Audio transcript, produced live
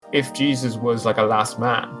if Jesus was like a last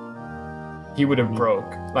man, he would have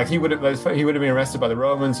broke. Like he would have been arrested by the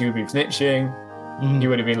Romans. He would be snitching. He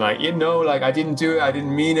would have been like, like, I didn't do it. I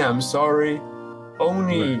didn't mean it. I'm sorry.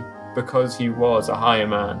 Only because he was a higher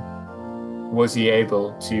man was he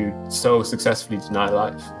able to so successfully deny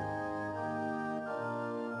life.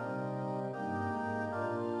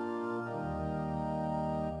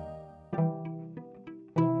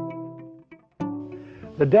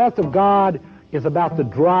 The death of God is about the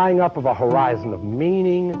drying up of a horizon of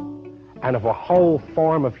meaning and of a whole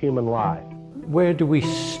form of human life. Where do we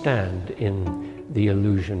stand in the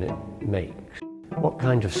illusion it makes? What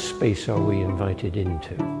kind of space are we invited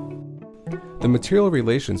into? The material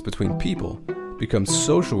relations between people become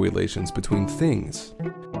social relations between things.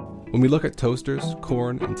 When we look at toasters,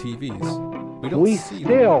 corn, and TVs, we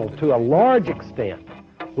still, to a large extent,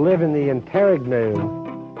 live in the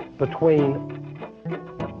interregnum between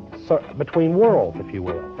worlds, if you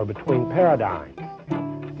will, or between paradigms.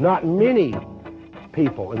 Not many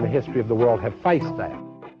people in the history of the world have faced that.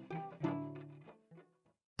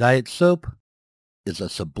 Diet Soap is a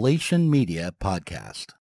Sublation Media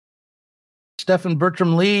podcast. Stephen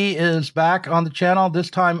Bertram Lee is back on the channel, this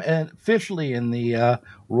time officially in the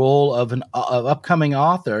role of an upcoming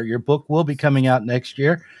author. Your book will be coming out next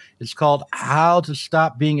year. It's called How to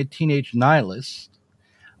Stop Being a Teenage Nihilist.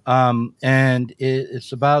 And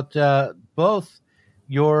it's about both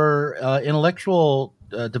your intellectual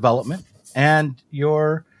development and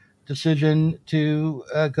your decision to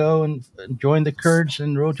go and join the Kurds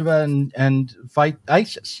in Rojava and fight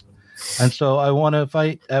ISIS. And so I want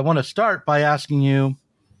to start by asking you,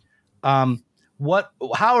 how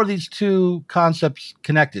are these two concepts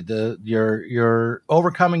connected? Your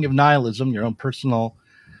overcoming of nihilism, your own personal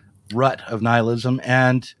rut of nihilism,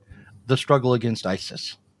 and the struggle against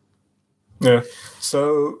ISIS. Yeah.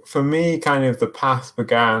 So for me, kind of the path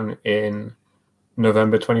began in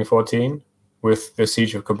November 2014 with the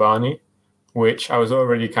Siege of Kobani, which I was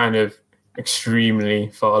already kind of extremely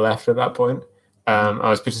far left at that point. I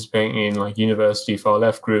was participating in like university far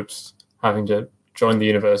left groups, having to join the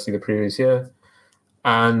university the previous year.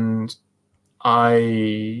 And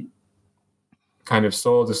I kind of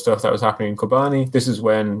saw the stuff that was happening in Kobani. This is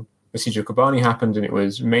when the Siege of Kobani happened, and it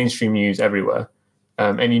was mainstream news everywhere.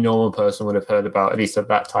 Any normal person would have heard about, at least at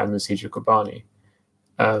that time, the Siege of Kobani.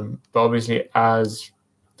 But obviously, as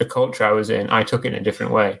the culture I was in, I took it in a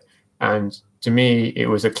different way. And to me, it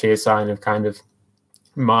was a clear sign of kind of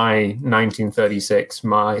my 1936,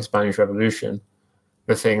 my Spanish Revolution,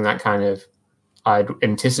 the thing that kind of I'd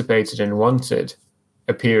anticipated and wanted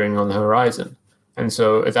appearing on the horizon. And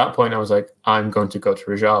so at that point, I was like, I'm going to go to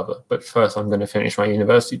Rojava, but first I'm going to finish my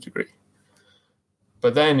university degree.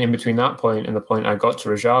 But then in between that point and the point I got to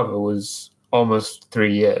Rojava was almost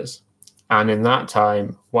 3 years. And in that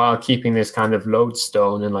time, while keeping this kind of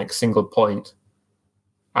lodestone and like single point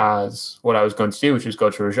as what I was going to do, which was go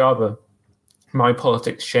to Rojava, my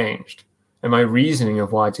politics changed. And my reasoning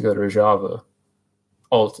of why to go to Rojava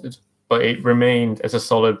altered. But it remained as a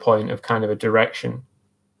solid point of kind of a direction,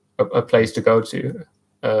 a place to go to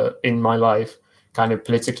in my life, kind of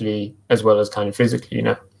politically as well as kind of physically, you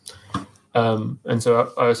know. And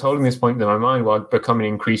so I was holding this point in my mind while becoming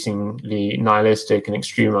increasingly nihilistic and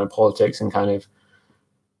extreme in my politics and kind of,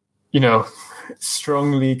 you know,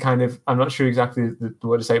 strongly kind of, I'm not sure exactly the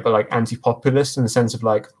word to say, but like anti-populist in the sense of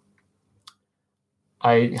like,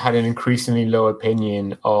 I had an increasingly low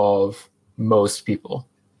opinion of most people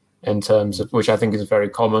in terms of, which I think is very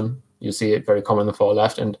common. You'll see it very common on the far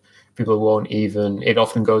left, and people won't even, it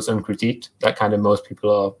often goes uncritiqued, that kind of most people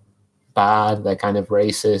are bad, they're kind of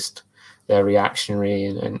racist, they're reactionary,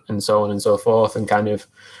 and so on and so forth. And kind of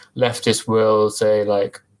leftists will say,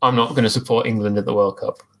 like, I'm not going to support England at the World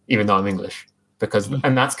Cup, even though I'm English.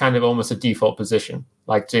 And that's kind of almost a default position,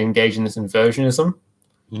 like to engage in this inversionism.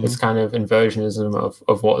 It's kind of inversionism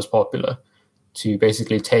of what is popular, to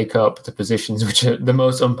basically take up the positions which are the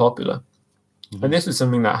most unpopular. And this was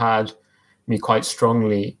something that had me quite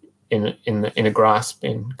strongly in a grasp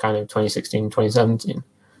in kind of 2016, 2017.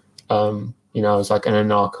 You know, I was like an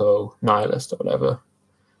anarcho-nihilist or whatever.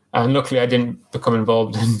 And luckily I didn't become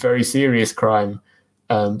involved in very serious crime,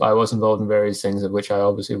 but I was involved in various things of which I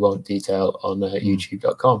obviously won't detail on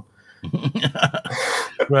youtube.com.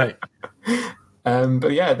 Right.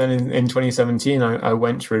 But yeah, then in 2017, I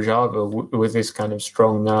went to Rojava with this kind of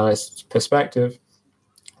strong nihilist perspective,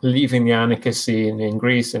 leaving the anarchist scene in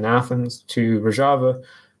Greece and Athens to Rojava,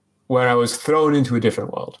 where I was thrown into a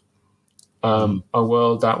different world. A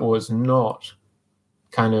world that was not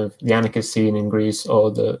kind of the anarchist scene in Greece or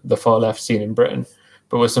the far left scene in Britain,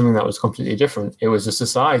 but was something that was completely different. It was a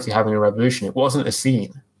society having a revolution. It wasn't a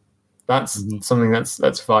scene. That's something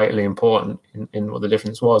that's vitally important in what the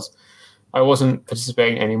difference was. I wasn't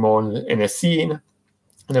participating anymore in a scene,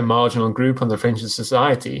 in a marginal group on the fringe of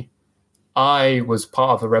society. I was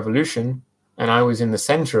part of a revolution, and I was in the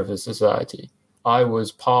center of a society. I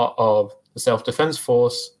was part of the self-defense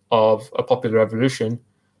force of a popular revolution.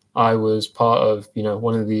 I was part of,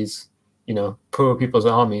 one of these, poor people's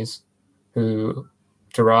armies who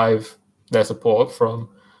derive their support from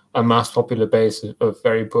a mass popular base of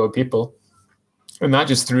very poor people. And that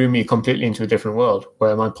just threw me completely into a different world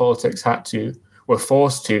where my politics were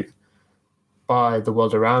forced to, by the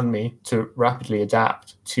world around me, to rapidly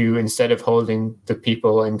adapt to, instead of holding the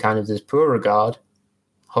people in kind of this poor regard,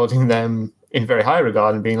 holding them in very high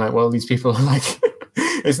regard and being like, well, these people are like,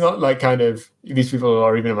 it's not like kind of, these people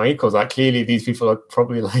are even my equals. Like, clearly these people are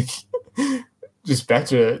probably like just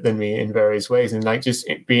better than me in various ways. And like just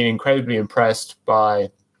being incredibly impressed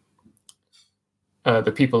by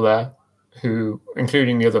the people there, who,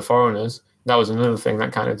 including the other foreigners. That was another thing,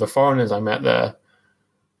 that kind of the foreigners I met there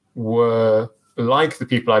were like the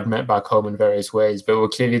people I'd met back home in various ways, but were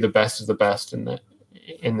clearly the best of the best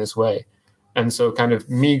in this way. And so kind of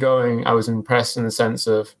me going, I was impressed in the sense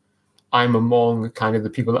of I'm among kind of the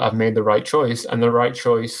people that have made the right choice, and the right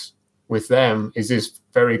choice with them is this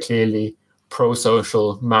very clearly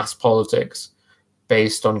pro-social mass politics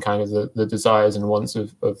based on kind of the desires and wants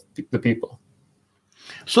of the people.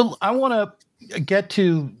 So I want to get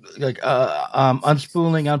to like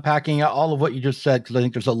unspooling, unpacking all of what you just said, because I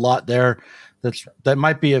think there's a lot there that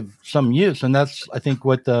might be of some use, and that's I think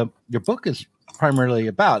what your book is primarily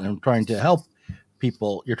about, and trying to help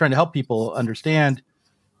people. You're trying to help people understand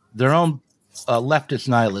their own leftist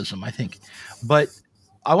nihilism, I think. But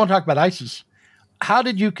I want to talk about ISIS. How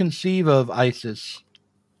did you conceive of ISIS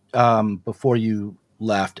before you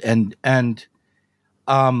left, and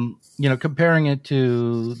comparing it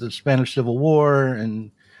to the Spanish Civil War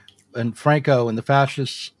and Franco and the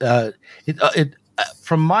fascists,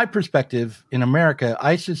 from my perspective in America,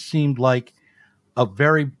 ISIS seemed like a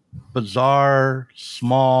very bizarre,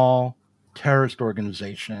 small terrorist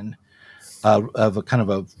organization of a kind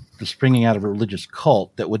of springing out of a religious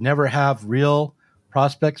cult that would never have real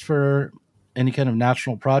prospects for any kind of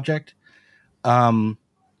national project.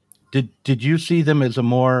 Did you see them as a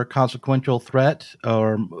more consequential threat,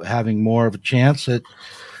 or having more of a chance at?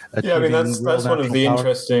 Yeah, I mean that's one of the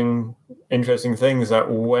interesting things,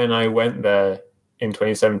 that when I went there in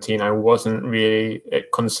 2017, I wasn't really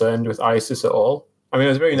concerned with ISIS at all. I mean, I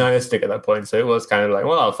was very nihilistic at that point, so it was kind of like,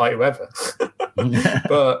 well, I'll fight whoever.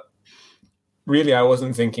 But really, I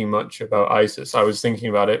wasn't thinking much about ISIS. I was thinking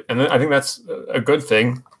about it, and I think that's a good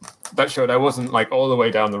thing. That showed I wasn't like all the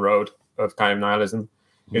way down the road of kind of nihilism.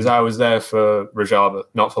 Is I was there for Rojava,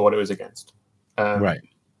 not for what it was against. Right.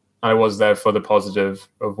 I was there for the positive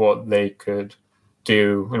of what they could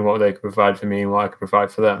do and what they could provide for me and what I could provide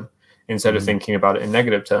for them, instead of thinking about it in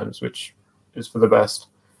negative terms, which is for the best.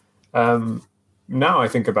 Now I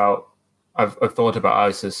think I've thought about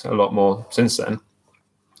ISIS a lot more since then.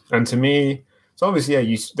 And to me, so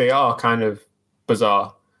obviously, they are kind of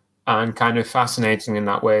bizarre and kind of fascinating in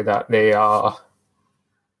that way, that they are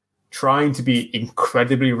trying to be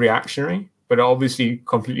incredibly reactionary, but obviously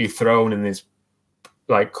completely thrown in this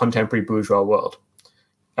like contemporary bourgeois world.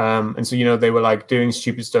 And so, they were like doing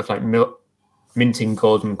stupid stuff like minting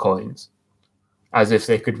golden coins as if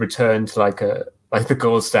they could return to like the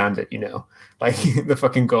gold standard, like the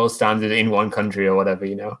fucking gold standard in one country or whatever,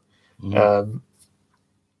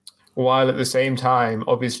 while at the same time,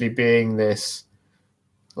 obviously being this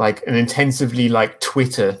like an intensively like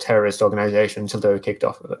Twitter terrorist organization until they were kicked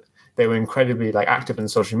off of it. They were incredibly like active in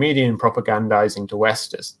social media and propagandizing to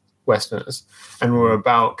Westerners, and were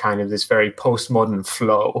about kind of this very postmodern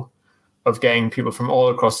flow of getting people from all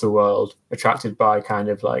across the world attracted by kind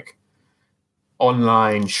of like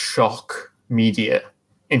online shock media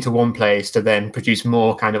into one place to then produce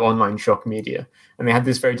more kind of online shock media. And they had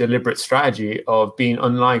this very deliberate strategy of being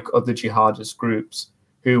unlike other jihadist groups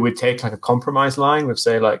who would take like a compromise line with,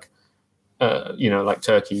 say, like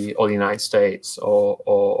Turkey or the United States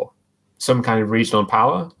or some kind of regional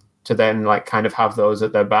power, to then like kind of have those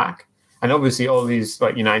at their back. And obviously all these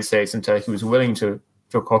like United States and Turkey was willing to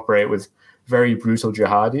cooperate with very brutal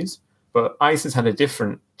jihadis. But ISIS had a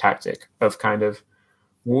different tactic of kind of,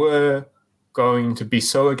 we're going to be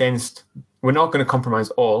so against, we're not going to compromise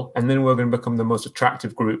all, and then we're going to become the most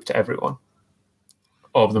attractive group to everyone,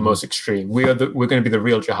 of the most extreme. We're going to be the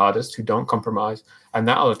real jihadists who don't compromise, and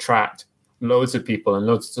that'll attract loads of people and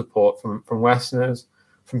loads of support from Westerners,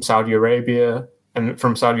 from Saudi Arabia, and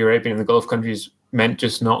from Saudi Arabia and the Gulf countries meant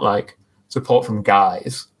just not like support from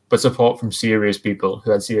guys, but support from serious people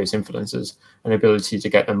who had serious influences and ability to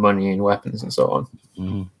get them money and weapons and so on.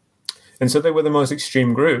 Mm-hmm. And so they were the most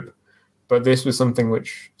extreme group, but this was something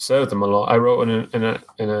which served them a lot. I wrote on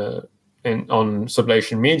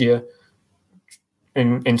Sublation Media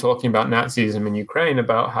in talking about Nazism in Ukraine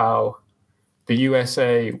about how the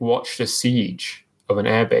USA watched a siege of an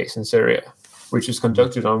airbase in Syria, which was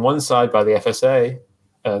conducted on one side by the FSA,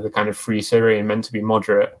 the kind of Free Syrian, meant to be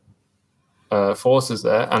moderate forces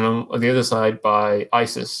there, and on the other side by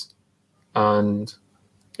ISIS and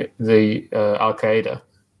the Al-Qaeda.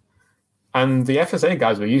 And the FSA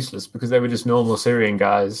guys were useless because they were just normal Syrian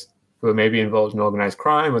guys who were maybe involved in organized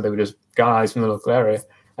crime, or they were just guys from the local area.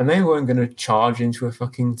 And they weren't going to charge into a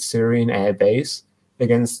fucking Syrian airbase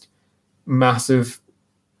against massive,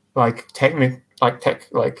 high-tech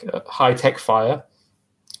fire.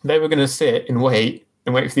 They were going to sit and wait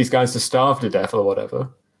for these guys to starve to death or whatever.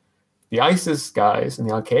 The ISIS guys and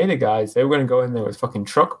the Al-Qaeda guys, they were going to go in there with fucking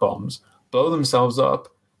truck bombs, blow themselves up,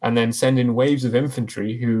 and then send in waves of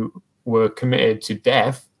infantry who were committed to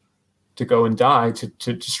death to go and die to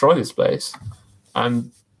destroy this place.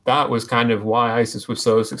 And that was kind of why ISIS was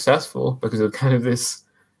so successful, because of kind of this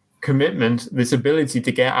commitment, this ability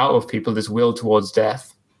to get out of people this will towards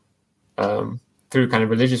death, through kind of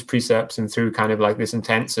religious precepts and through kind of like this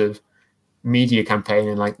intensive media campaign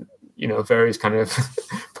and like, you know, various kind of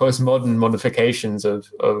postmodern modifications of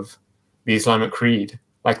the Islamic creed,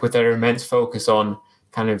 like with their immense focus on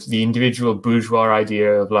kind of the individual bourgeois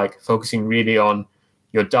idea of like focusing really on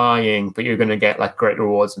you're dying, but you're going to get like great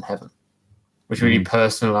rewards in heaven, which really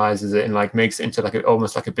personalizes it and like makes it into like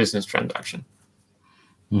almost like a business transaction.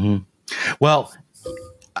 Mm-hmm. Well,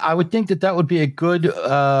 I would think that would be a good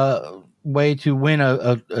way to win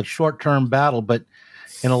a short-term battle, but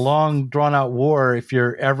in a long, drawn-out war, if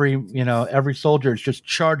you're every soldier is just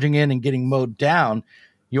charging in and getting mowed down,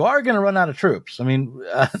 you are going to run out of troops. I mean,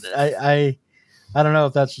 I don't know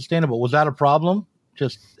if that's sustainable. Was that a problem?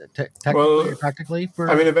 Just technically or tactically?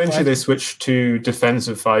 Eventually they switched to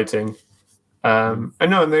defensive fighting. And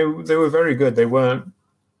no, they were very good. They weren't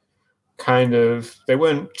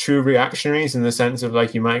true reactionaries in the sense of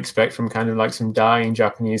like you might expect from kind of like some dying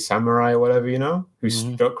Japanese samurai or whatever, you know, who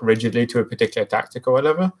stuck rigidly to a particular tactic or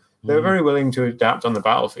whatever. They were very willing to adapt on the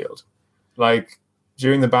battlefield. Like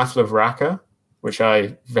during the Battle of Raqqa, which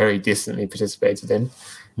I very distantly participated in,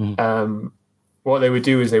 what they would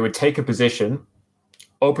do is they would take a position,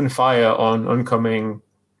 open fire on oncoming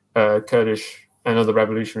Kurdish and other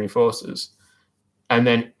revolutionary forces, and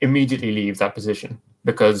then immediately leave that position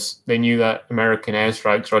because they knew that American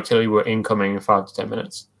airstrikes or artillery were incoming in 5 to 10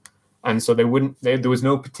 minutes. And so there was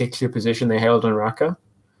no particular position they held on Raqqa.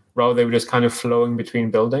 Rather, they were just kind of flowing between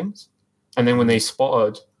buildings. And then when they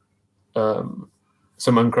spotted some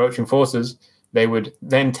encroaching forces, they would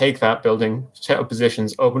then take that building, set up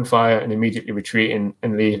positions, open fire, and immediately retreat and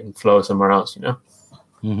leave and flow somewhere else, you know?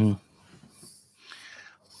 Mm-hmm.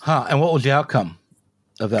 And what was the outcome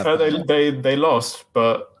of that? They lost,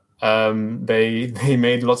 but they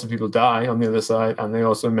made lots of people die on the other side, and they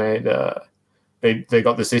also made they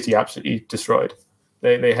got the city absolutely destroyed.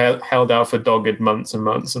 They held out for dogged months and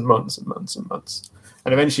months and months and months and months,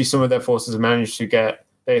 and eventually some of their forces managed to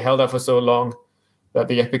they held out for so long that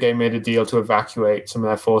the Yepige made a deal to evacuate some of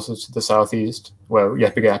their forces to the southeast, where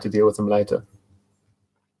Yepige had to deal with them later.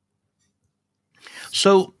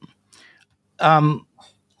 So,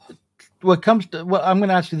 what comes to, I'm going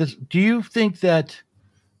to ask you this: do you think that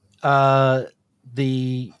as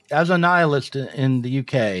a nihilist in the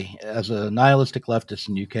UK, as a nihilistic leftist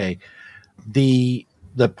in the UK, the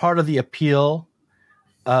part of the appeal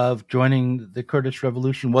of joining the Kurdish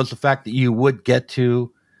revolution was the fact that you would get to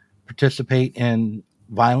participate in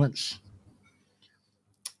violence?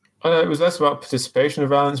 It was less about participation in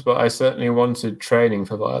violence, but I certainly wanted training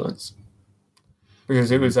for violence.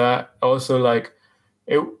 Because it was also like,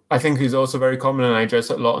 I think is also very common, and I address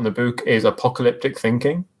it a lot in the book, is apocalyptic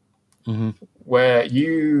thinking, where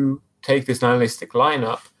you take this nihilistic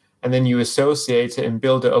lineup and then you associate it and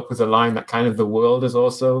build it up with a line that kind of the world is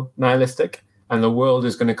also nihilistic and the world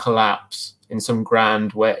is going to collapse in some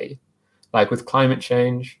grand way, like with climate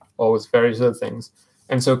change or with various other things.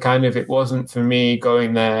 And so kind of it wasn't for me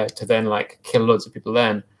going there to then like kill loads of people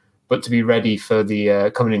then, but to be ready for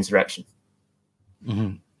the coming insurrection.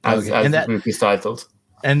 As the book is titled.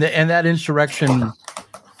 And that insurrection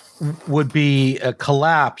would be a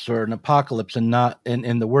collapse or an apocalypse, and not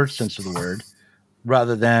in the worst sense of the word,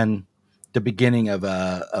 rather than the beginning of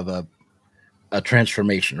a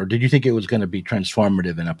transformation. Or did you think it was going to be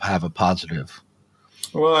transformative and have a positive?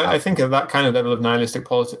 Well, I think at that kind of level of nihilistic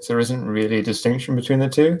politics, there isn't really a distinction between the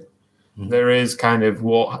two. there is kind of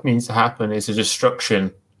what needs to happen is a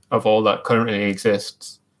destruction of all that currently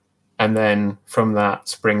exists. And then from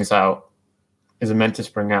that is meant to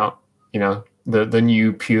spring out, the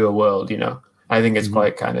new pure world, I think it's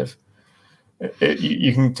quite kind of,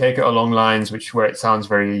 you can take it along lines where it sounds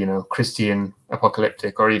very, Christian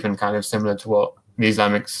apocalyptic, or even kind of similar to what the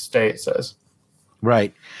Islamic State says.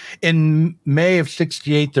 Right. In May of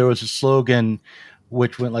 1968, there was a slogan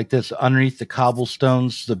which went like this: underneath the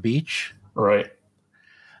cobblestones, the beach. Right.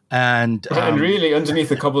 And really underneath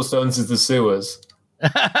the cobblestones is the sewers.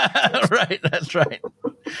 Right. That's right.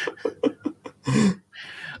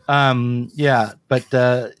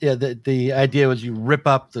 The idea was you rip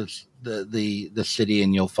up the city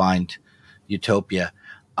and you'll find utopia.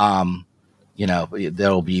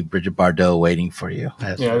 There'll be Brigitte Bardot waiting for you.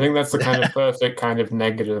 I think that's the kind of perfect kind of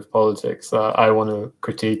negative politics that I want to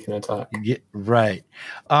critique and attack. Yeah, right.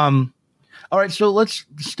 All right. So let's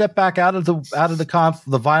step back out of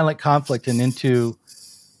the violent conflict and into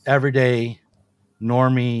everyday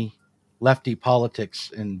normie lefty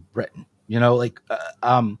politics in Britain.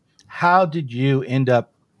 How did you end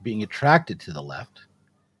up being attracted to the left?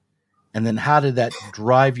 And then how did that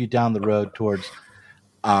drive you down the road towards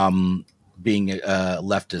being a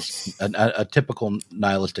leftist, a typical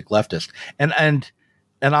nihilistic leftist? And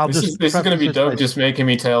I'll this is going to be Doug just making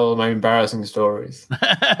me tell my embarrassing stories.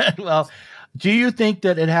 Well, do you think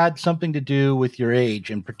that it had something to do with your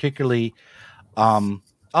age, and particularly,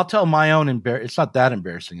 I'll tell my own it's not that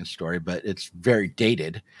embarrassing a story, but it's very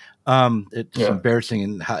dated. It's embarrassing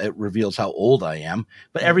in how it reveals how old I am,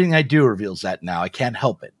 but everything I do reveals that now. I can't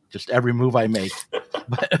help it. Just every move I make.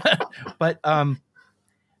 But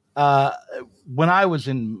when I was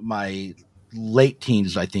in my late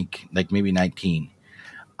teens, I think like maybe 19,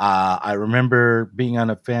 I remember being on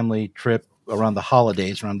a family trip around the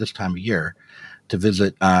holidays, around this time of year, to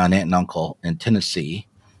visit an aunt and uncle in Tennessee,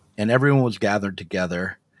 and everyone was gathered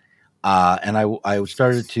together. And I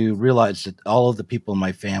started to realize that all of the people in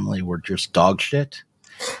my family were just dog shit.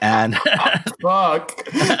 And fuck,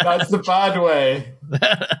 that's the bad way.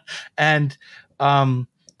 And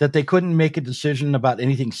that they couldn't make a decision about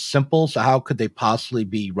anything simple. So how could they possibly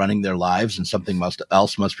be running their lives, and something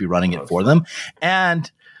else must be running it for them?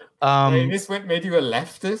 And this made you a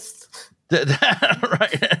leftist?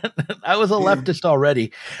 Right. I was a leftist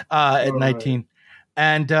already at 19.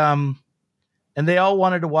 And they all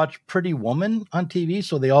wanted to watch Pretty Woman on TV,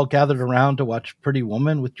 so they all gathered around to watch Pretty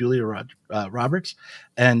Woman with Julia Roberts,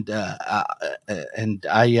 and what's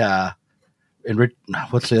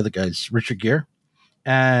the other guy's, Richard Gere,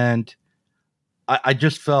 and I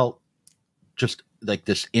just felt just like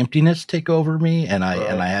this emptiness take over me, and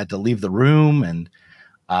I had to leave the room, and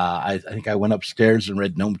I think I went upstairs and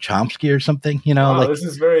read Noam Chomsky or something, Wow, this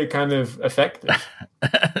is very kind of effective.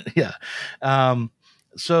 Yeah.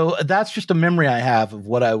 So that's just a memory I have of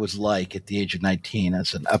what I was like at the age of 19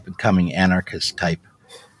 as an up and coming anarchist type.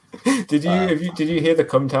 Did you hear the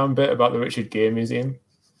Come Town bit about the Richard Gere Museum?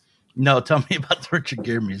 No, tell me about the Richard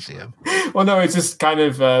Gere Museum. Well, no, it's just kind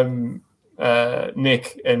of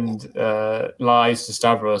Nick and lies to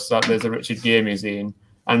Stavros that there's a Richard Gere Museum,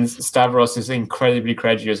 and Stavros is incredibly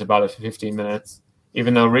credulous about it for 15 minutes,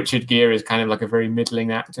 even though Richard Gere is kind of like a very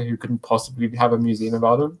middling actor who couldn't possibly have a museum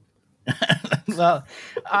about him. Well,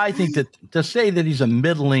 I think that to say that he's a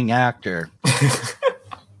middling actor.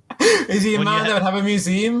 Is he a man that would have a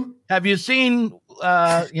museum? Have you seen,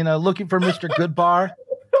 Looking for Mr. Goodbar,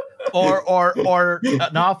 or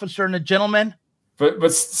An Officer and a Gentleman?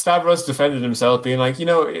 But Stavros defended himself, being like,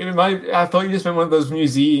 I thought you just meant one of those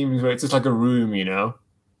museums where it's just like a room,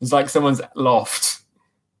 It's like someone's loft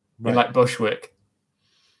in like Bushwick.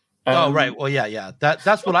 Right. Well, yeah.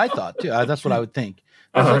 That's what I thought too. That's what I would think.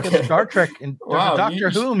 Like in Star Trek and a Doctor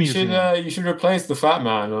Who museum. You should replace the fat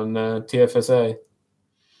man on TFSA.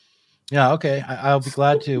 Yeah, okay. I'll be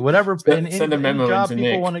glad to. Whatever. Send a memo job to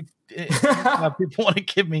people Nick. People want to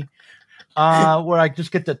give me, where I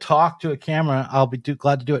just get to talk to a camera, I'll be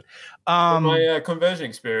glad to do it. My conversion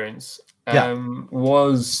experience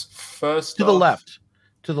was first to the left,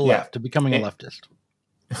 to becoming a leftist.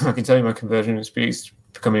 I can tell you my conversion experience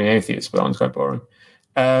becoming an atheist, but that one's quite boring.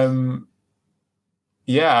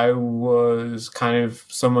 I was kind of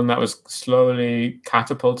someone that was slowly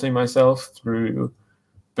catapulting myself through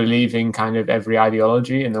believing kind of every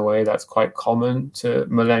ideology in the way that's quite common to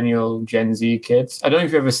millennial Gen Z kids. I don't know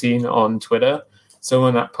if you've ever seen on Twitter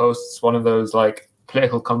someone that posts one of those like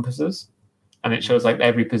political compasses, and it shows like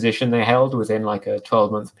every position they held within like a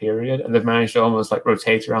 12-month period, and they've managed to almost like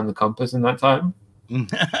rotate around the compass in that time.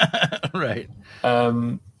 Right.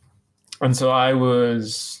 And so I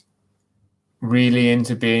was really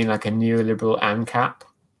into being like a neoliberal ANCAP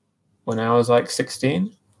when I was like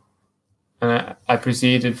 16. And I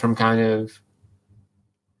proceeded from kind of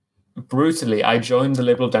brutally, I joined the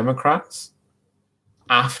Liberal Democrats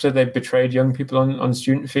after they betrayed young people on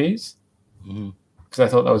student fees, because I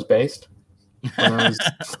thought that was based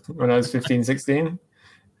when I was 15, 16.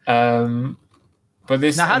 But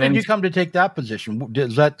this now, how did you come to take that position?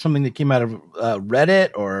 Is that something that came out of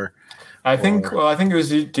Reddit, or? I think it was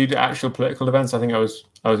due to actual political events. I think I was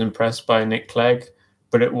impressed by Nick Clegg,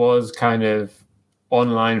 but it was kind of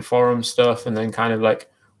online forum stuff, and then kind of like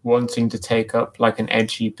wanting to take up like an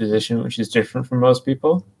edgy position, which is different from most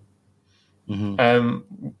people.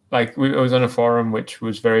 Like I was on a forum which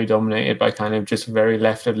was very dominated by kind of just very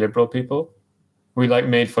left of liberal people. We like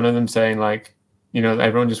made fun of them, saying like, you know,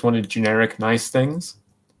 everyone just wanted generic nice things.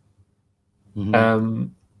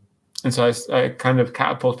 And so I kind of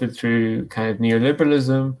catapulted through kind of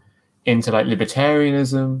neoliberalism into like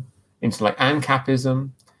libertarianism, into like ANCAPism.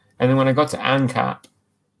 And then when I got to ANCAP,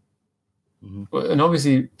 and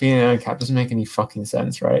obviously being an ANCAP doesn't make any fucking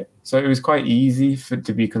sense, right? So it was quite easy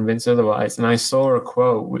to be convinced otherwise. And I saw a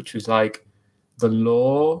quote which was like, the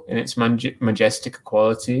law in its majestic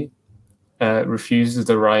equality refuses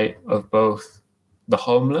the right of both the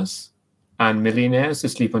homeless and millionaires to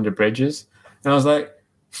sleep under bridges. And I was like,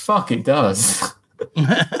 fuck, it does. And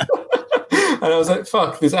I was like,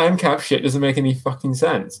 fuck, this ANCAP shit doesn't make any fucking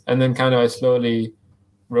sense. And then kind of I slowly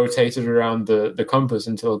rotated around the compass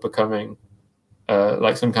until becoming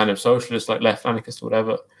like some kind of socialist, like left anarchist or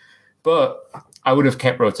whatever. But I would have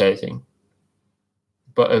kept rotating.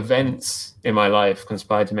 But events in my life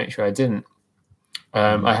conspired to make sure I didn't.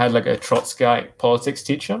 I had like a Trotskyite politics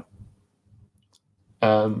teacher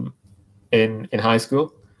in high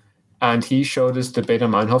school, and he showed us the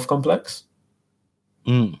Baader-Meinhof complex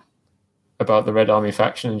about the Red Army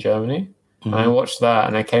faction in Germany. And I watched that,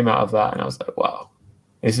 and I came out of that, and I was like, wow,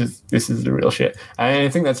 this is the real shit. And I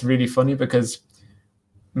think that's really funny because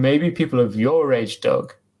maybe people of your age,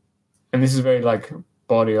 Doug, and this is very like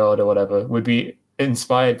Baudrillard or whatever, would be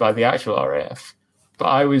inspired by the actual RAF. But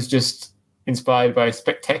I was just inspired by a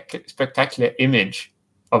spectacular image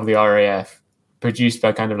of the RAF produced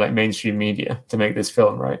by kind of like mainstream media to make this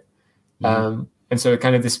film, right? And so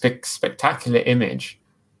kind of this spectacular image,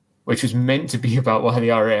 which was meant to be about why the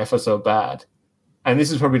RAF are so bad. And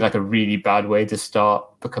this is probably like a really bad way to start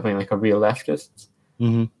becoming like a real leftist.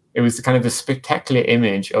 It was kind of the spectacular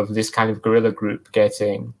image of this kind of guerrilla group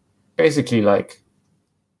getting basically like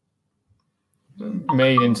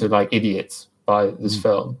made into like idiots by this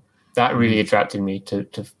film. That really attracted me to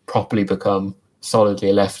properly become solidly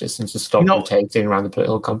a leftist and to stop rotating around the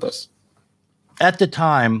political compass. At the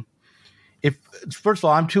time, first of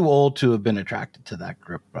all, I'm too old to have been attracted to that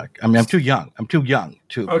group. I mean, I'm too young.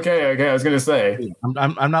 To. Okay. I was going to say,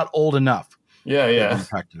 I'm not old enough. Yeah. To be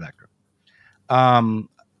attracted to that group.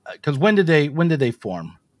 Because when did they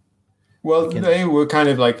form? Well, they were kind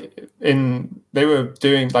of like they were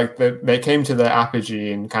doing like they came to their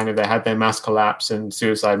apogee and kind of they had their mass collapse and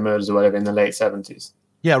suicide murders or whatever in the late 70s.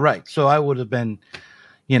 Yeah, right. So I would have been,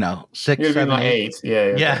 6, You'd have 7, been like 8.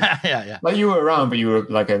 Yeah. Yeah. Like you were around, but you were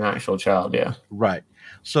like an actual child. Yeah. Right.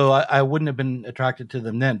 So I wouldn't have been attracted to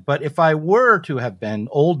them then. But if I were to have been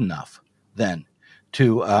old enough then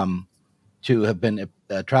to have been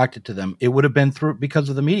attracted to them, it would have been because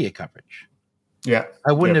of the media coverage. Yeah,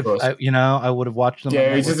 I wouldn't have. I would have watched them.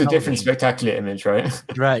 Yeah, it's just a different spectacular image, right?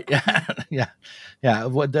 Right. Yeah.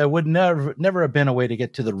 There would never have been a way to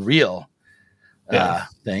get to the real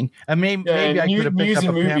thing. I mean, maybe I could have picked up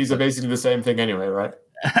a movies pamphlet. are basically the same thing anyway, right?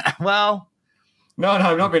 Well, no,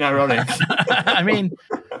 I'm not being ironic. I mean,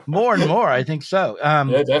 more and more, I think so.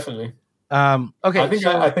 Yeah, definitely. Okay,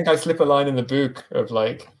 I think I slip a line in the book of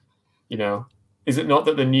like, is it not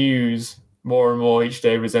that the news more and more each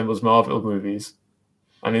day resembles Marvel movies?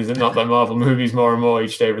 And is it not that Marvel movies more and more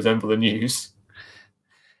each day resemble the news?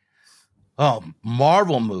 Oh,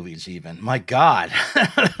 Marvel movies even. My God.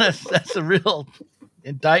 that's a real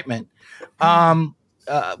indictment.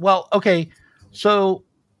 Well, okay. So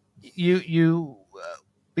you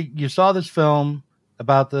saw this film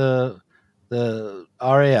about the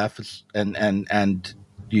RAF and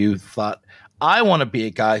you thought, I want to be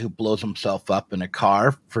a guy who blows himself up in a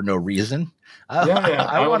car for no reason.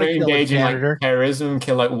 I want to engage in like terrorism,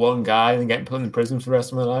 kill like one guy, and get put in prison for the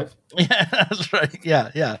rest of my life. Yeah, that's right.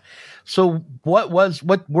 Yeah. So,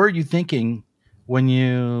 what were you thinking when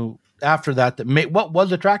you after that? What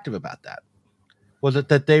was attractive about that? Was it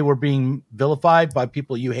that they were being vilified by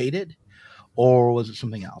people you hated, or was it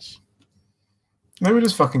something else? They were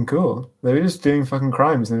just fucking cool. They were just doing fucking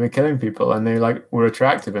crimes and they were killing people, and they like were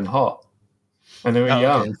attractive and hot. and they were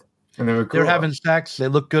young, okay. and they were cool. They're having sex. They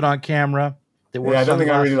look good on camera. They wore I don't think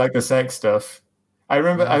I sunglasses. really like the sex stuff. I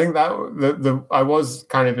remember. I think that I was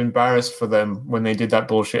kind of embarrassed for them when they did that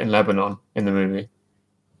bullshit in Lebanon in the movie.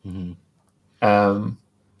 Mm-hmm.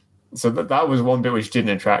 So that was one bit which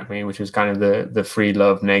didn't attract me, which was kind of the free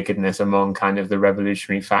love nakedness among kind of the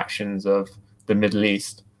revolutionary factions of the Middle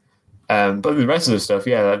East. But the rest of the stuff,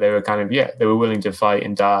 they were kind of they were willing to fight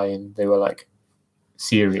and die, and they were like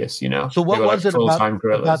serious, you know. So what was it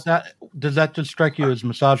about that? Does that just strike you as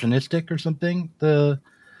misogynistic or something? The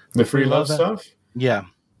free love stuff? Yeah.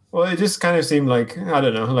 Well, it just kind of seemed like, I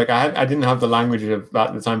don't know, like I didn't have the language of that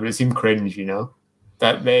at the time, but it seemed cringe, you know,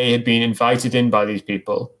 that they had been invited in by these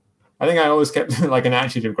people. I think I always kept like an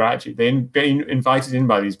attitude of gratitude. They'd been invited in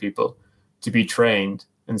by these people to be trained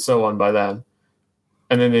and so on by them.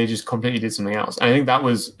 And then they just completely did something else. And I think that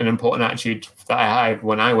was an important attitude that I had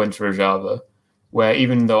when I went to Rojava, where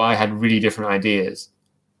even though I had really different ideas,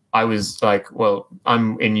 I was like, well,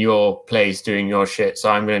 I'm in your place doing your shit, so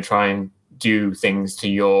I'm going to try and do things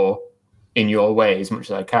in your way as much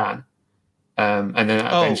as I can. And then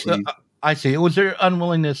eventually... I see. It was their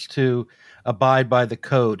unwillingness to abide by the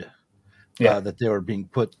code that they were being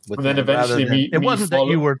put with. And then eventually it wasn't that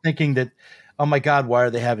you were thinking that, oh my God, why are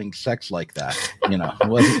they having sex like that? You know,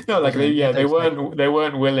 no, like they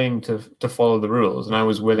weren't willing to follow the rules, and I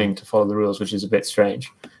was willing to follow the rules, which is a bit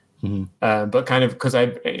strange. Mm-hmm. But kind of because I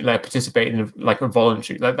participated in like a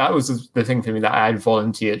voluntary, like that was the thing for me, that I had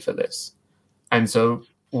volunteered for this, and so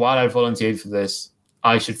while I volunteered for this,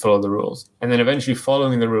 I should follow the rules. And then eventually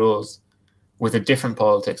following the rules with a different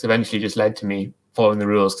politics eventually just led to me following the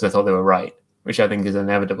rules because I thought they were right, which I think is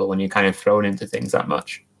inevitable when you're kind of thrown into things that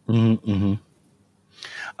much. Mm-hmm.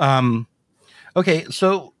 Okay,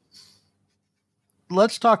 so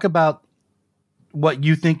let's talk about what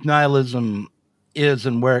you think nihilism is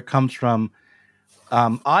and where it comes from.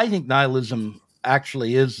 I think nihilism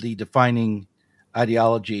actually is the defining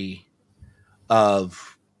ideology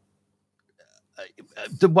of...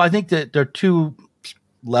 I think that there are two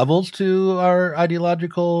levels to our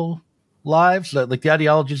ideological lives, like the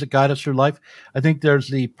ideologies that guide us through life. I think there's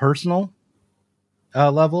the personal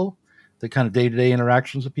level, the kind of day-to-day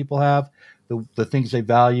interactions that people have, the things they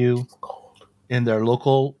value in their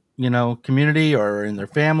local, community or in their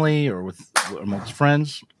family or amongst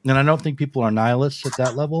friends. And I don't think people are nihilists at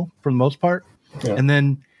that level for the most part.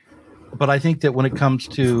 Yeah. But I think that when it comes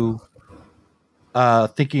to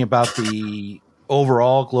thinking about the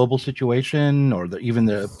overall global situation or even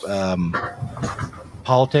the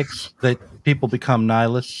politics, that people become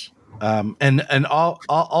nihilists.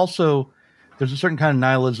 Also, there's a certain kind of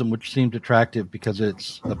nihilism which seems attractive because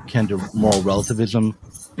it's akin to moral relativism,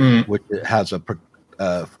 which has a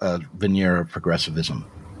veneer of progressivism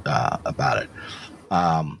about it.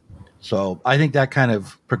 So I think that kind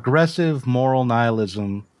of progressive moral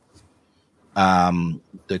nihilism,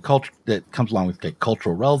 the culture that comes along with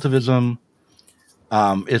cultural relativism,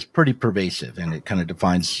 is pretty pervasive, and it kind of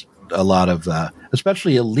defines a lot of,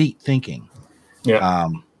 especially elite thinking. Yeah.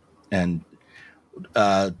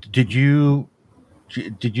 Did you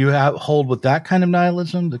hold with that kind of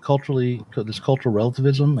nihilism, this cultural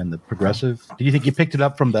relativism and the progressive? Do you think you picked it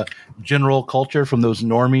up from the general culture, from those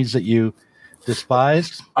normies that you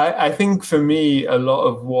despised? I think for me, a lot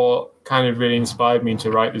of what kind of really inspired me to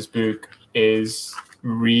write this book is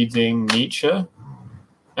reading Nietzsche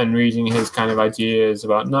and reading his kind of ideas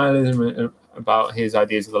about nihilism and about his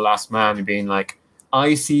ideas of the last man, and being like,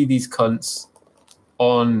 I see these cunts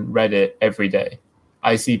on Reddit every day.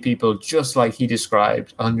 I see people just like he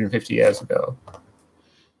described 150 years ago,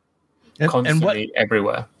 constantly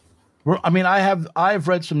everywhere. I mean, I've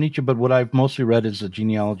read some Nietzsche, but what I've mostly read is the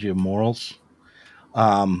Genealogy of Morals.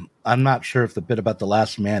 I'm not sure if the bit about the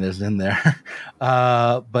last man is in there,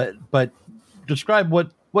 but describe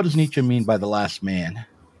what does Nietzsche mean by the last man?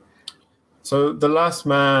 So the last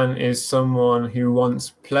man is someone who wants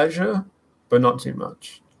pleasure, but not too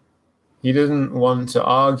much. He doesn't want to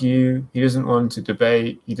argue. He doesn't want to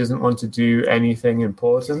debate. He doesn't want to do anything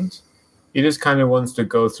important. He just kind of wants to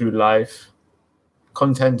go through life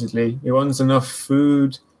contentedly. He wants enough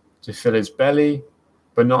food to fill his belly,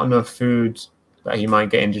 but not enough food that he might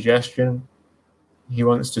get indigestion. He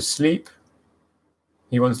wants to sleep.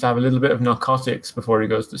 He wants to have a little bit of narcotics before he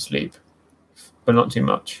goes to sleep, but not too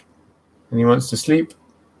much. And he wants to sleep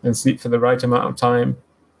and sleep for the right amount of time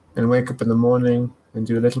and wake up in the morning and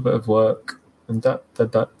do a little bit of work and da.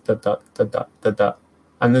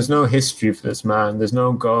 And there's no history for this man. There's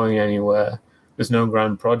no going anywhere. There's no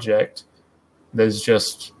grand project. There's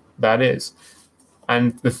just that is.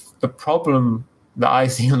 And the problem that I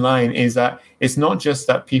see online is that it's not just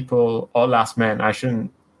that people are last men.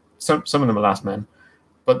 Some of them are last men.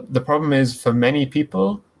 But the problem is, for many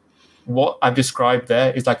people, what I've described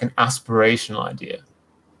there is like an aspirational idea.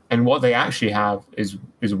 And what they actually have is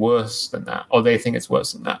worse than that, or they think it's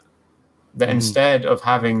worse than that. That instead of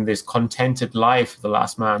having this contented life of the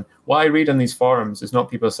last man, what I read on these forums is not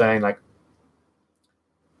people saying like,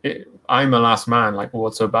 I'm a last man, like, well,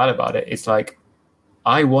 what's so bad about it? It's like,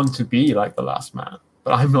 I want to be like the last man,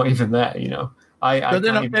 but I'm not even there, you know. They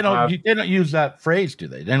don't use that phrase, do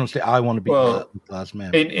they? They don't say, I want to be the last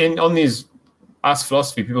man. On these Ask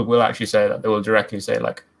Philosophy, people will actually say that. They will directly say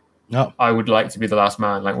like, no, I would like to be the last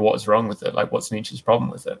man. Like, what's wrong with it? Like, what's Nietzsche's problem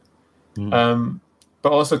with it?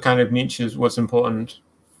 But also kind of Nietzsche's, what's important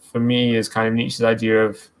for me is kind of Nietzsche's idea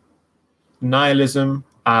of nihilism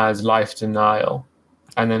as life denial.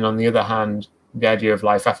 And then on the other hand, the idea of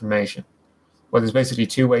life affirmation, where there's basically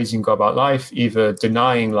two ways you can go about life, either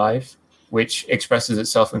denying life, which expresses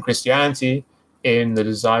itself in Christianity in the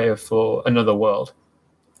desire for another world,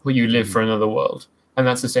 where you live for another world. And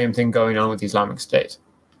that's the same thing going on with the Islamic State,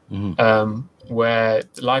 where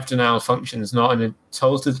life denial functions not in a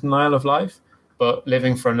total denial of life, but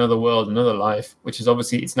living for another world, another life, which is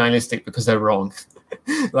obviously, it's nihilistic because they're wrong.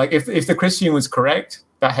 Like if the Christian was correct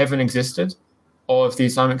that heaven existed, or if the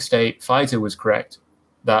Islamic State fighter was correct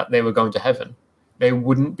that they were going to heaven, they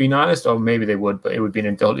wouldn't be nihilist, or maybe they would, but it would be in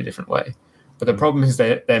a totally different way. But the problem is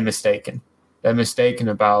they're mistaken. They're mistaken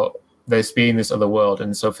about there being this other world.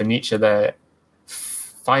 And so for Nietzsche, they're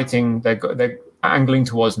fighting, they're angling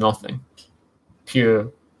towards nothing,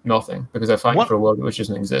 pure nothing, because they're fighting for a world which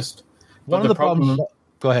doesn't exist. One of the problems.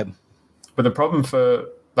 Go ahead. But the problem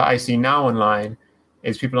that I see now online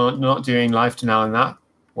is people are not doing life denial in that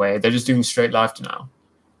way. They're just doing straight life denial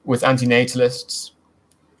with antinatalists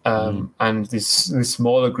and this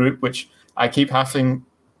smaller group, which I keep having.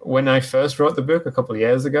 When I first wrote the book a couple of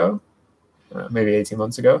years ago, maybe 18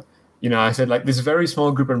 months ago, you know, I said like this very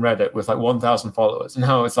small group in Reddit with like 1,000 followers. And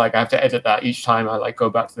now it's like I have to edit that each time I like go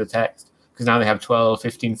back to the text, because now they have 12,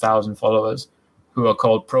 15,000 followers who are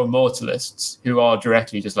called pro-mortalists, who are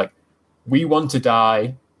directly just like, we want to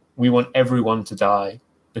die, we want everyone to die,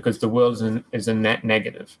 because the world is a net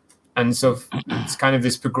negative. And so it's kind of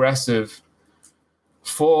this progressive,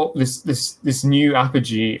 for this new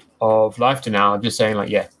apogee of life denial, just saying like,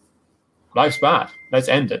 yeah, life's bad, let's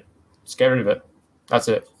end it, let's get rid of it, that's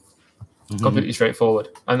it. Completely straightforward.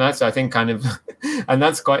 And that's, I think, kind of, and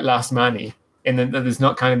that's quite last man-y, in that there's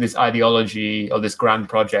not kind of this ideology or this grand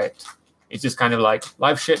project. It's just kind of like,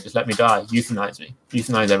 life shit, just let me die, euthanize me,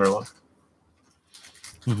 euthanize everyone.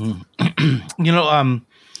 You know,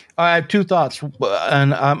 I have two thoughts,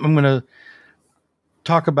 and I'm going to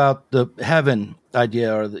talk about the heaven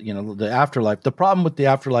idea, or the afterlife. The problem with the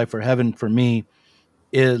afterlife or heaven for me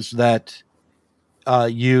is that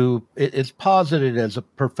it's posited as a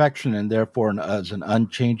perfection and therefore as an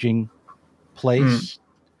unchanging place.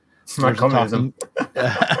 Like communism.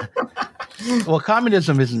 Well,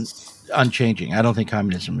 communism isn't unchanging. I don't think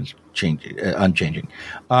communism is unchanging.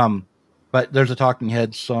 But there's a Talking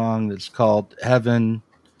Heads song that's called Heaven,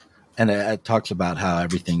 and it talks about how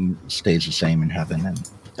everything stays the same in heaven.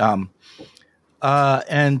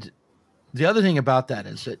 And the other thing about that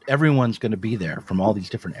is that everyone's going to be there from all these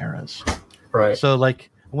different eras. Right. So, like,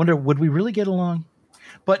 I wonder, would we really get along?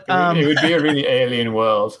 But it would be a really alien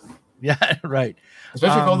world. Yeah, right.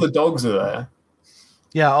 Especially if all the dogs are there.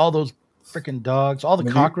 Yeah, all those freaking dogs, all the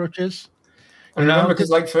cockroaches. And remember, because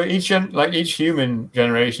like for each human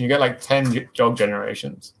generation, you get like 10 dog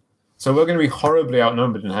generations. So we're going to be horribly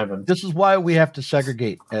outnumbered in heaven. This is why we have to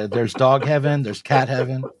segregate. There's dog heaven, there's cat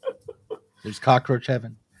heaven, there's cockroach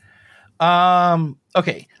heaven.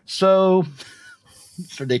 Okay, so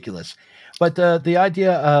it's ridiculous. But the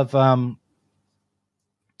idea of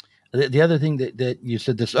the other thing that you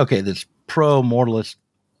said, this pro-mortalist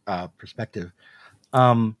perspective.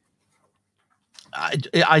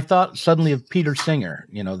 I thought suddenly of Peter Singer,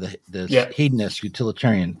 the hedonist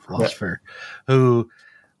utilitarian philosopher, who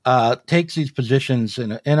takes these positions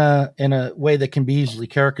in a way that can be easily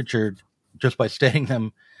caricatured just by stating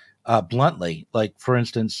them bluntly. Like, for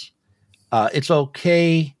instance, it's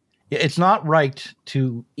okay, it's not right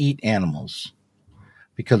to eat animals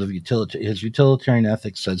because of his utilitarian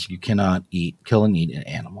ethics says you cannot kill and eat an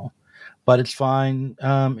animal, but it's fine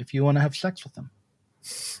if you want to have sex with them.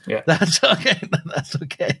 Yeah, that's okay. That's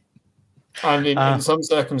okay. And in some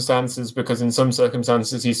circumstances, because in some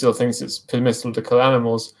circumstances he still thinks it's permissible to kill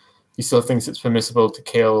animals, he still thinks it's permissible to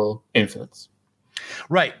kill infants.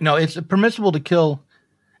 Right. No, it's permissible to kill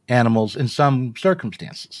animals in some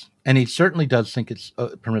circumstances, and he certainly does think it's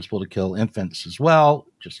permissible to kill infants as well,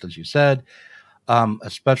 just as you said.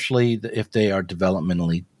 especially if they are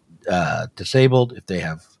developmentally disabled, if they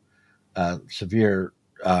have severe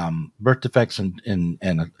birth defects,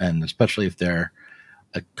 and especially if their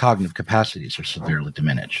cognitive capacities are severely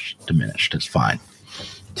diminished. It's fine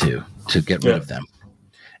to get rid of them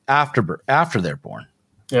after they're born.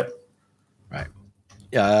 Yeah. Right.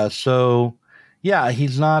 So, yeah,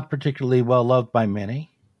 he's not particularly well loved by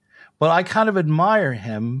many, but I kind of admire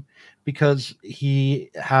him because he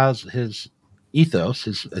has his ethos,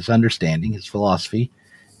 his understanding, his philosophy,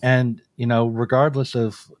 and regardless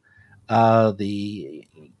of the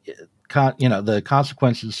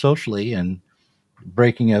consequences socially and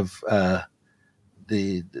breaking of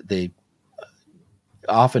the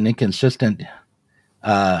often inconsistent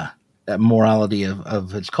morality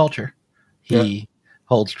of his culture, he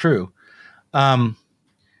holds true.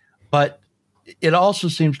 But it also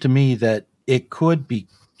seems to me that it could be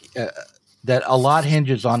that a lot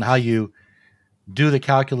hinges on how you do the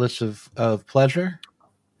calculus of pleasure,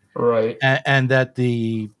 right? And that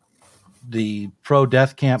the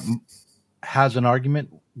pro-death camp has an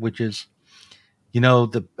argument, which is,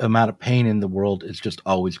 the amount of pain in the world is just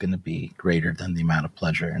always going to be greater than the amount of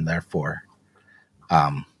pleasure, and therefore,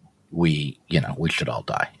 we should all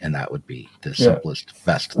die, and that would be the simplest,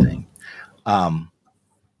 best thing. I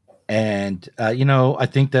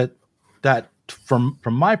think that from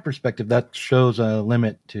my perspective, that shows a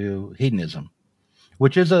limit to hedonism,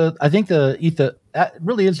 which is I think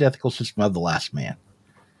really is the ethical system of the last man.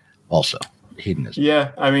 Also, hedonism.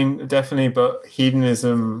 Yeah, I mean, definitely, but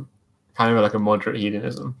hedonism, kind of like a moderate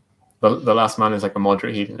hedonism. The last man is like a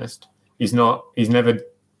moderate hedonist. He's never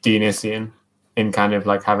Dionysian in kind of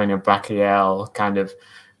like having a Bacchanal kind of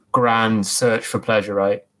grand search for pleasure,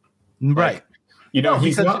 right? Right. Like,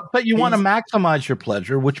 he's not. But you want to maximize your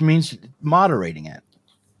pleasure, which means moderating it.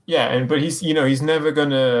 Yeah, but he's never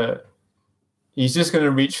gonna. He's just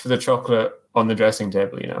gonna reach for the chocolate on the dressing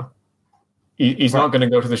table, He's not going to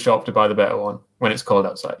go to the shop to buy the better one when it's cold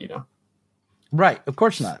outside, Right, of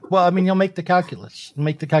course not. Well, I mean, you'll make the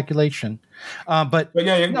calculation. But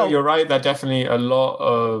yeah, you're right. That definitely a lot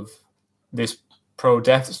of this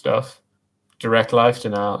pro-death stuff, direct life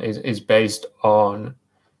denial, is based on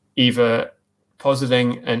either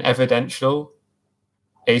positing an evidential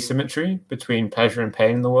asymmetry between pleasure and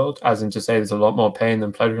pain in the world, as in to say there's a lot more pain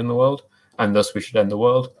than pleasure in the world, and thus we should end the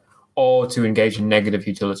world, or to engage in negative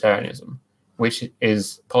utilitarianism, which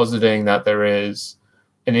is positing that there is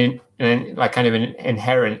an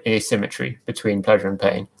inherent asymmetry between pleasure and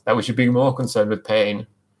pain, that we should be more concerned with pain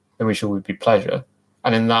than we should be pleasure.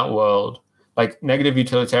 And in that world, like, negative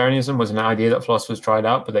utilitarianism was an idea that philosophers tried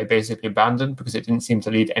out, but they basically abandoned because it didn't seem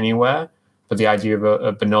to lead anywhere. But the idea of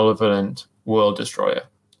a benevolent world destroyer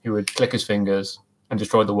who would click his fingers and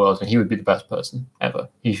destroy the world, and he would be the best person ever.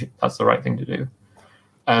 That's the right thing to do.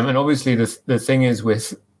 And obviously the thing is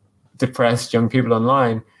with depressed young people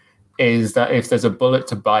online is that if there's a bullet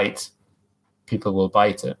to bite, people will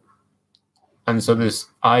bite it. And so this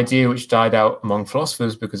idea, which died out among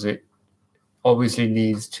philosophers because it obviously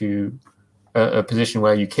leads to a position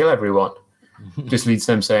where you kill everyone, just leads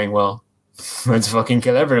them saying, well, let's fucking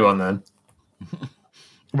kill everyone then.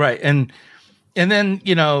 Right. And then,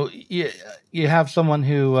 you have someone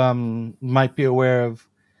who might be aware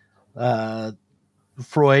of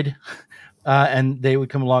Freud, and they would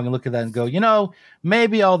come along and look at that and go,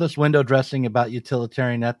 maybe all this window dressing about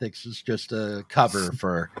utilitarian ethics is just a cover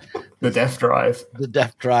for the death drive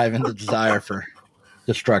and the desire for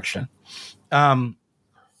destruction.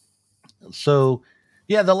 So,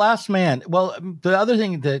 yeah, The Last Man. Well, the other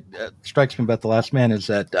thing that strikes me about The Last Man is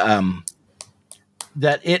that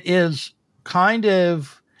that it is kind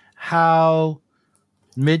of how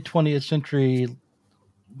mid-20th century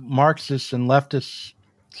Marxists and leftists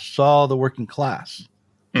saw the working class.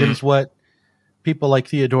 It is what people like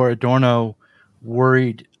Theodor Adorno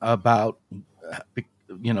worried about,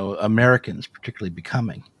 Americans particularly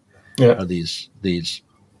becoming. Yeah. These.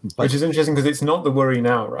 Which is interesting because it's not the worry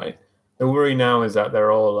now, right? The worry now is that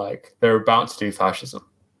they're all like, they're about to do fascism.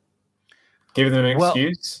 Giving them an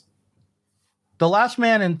excuse. The Last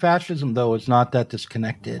Man and fascism, though, is not that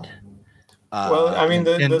disconnected. Well, I mean,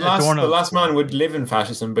 the last man would live in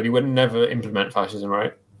fascism, but he would never implement fascism,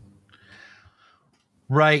 right?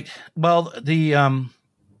 Right. Well, I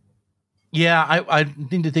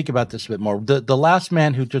need to think about this a bit more. The last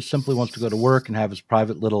man who just simply wants to go to work and have his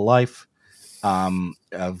private little life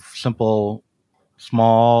of simple,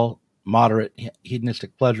 small, moderate,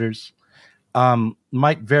 hedonistic pleasures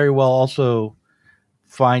might very well also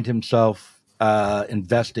find himself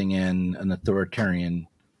investing in an authoritarian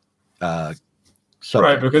right,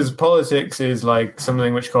 because politics is like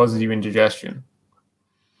something which causes you indigestion.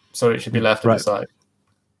 So it should be left to decide.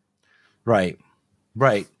 Right.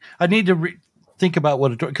 I need to think about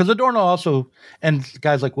what Adorno, because Adorno also, and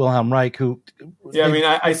guys like Wilhelm Reich, who. Yeah, I mean,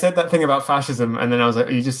 I said that thing about fascism, and then I was like,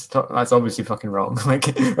 that's obviously fucking wrong. Like,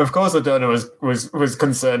 of course, Adorno was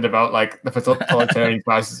concerned about like the totalitarian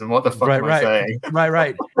fascism. What the fuck am I saying?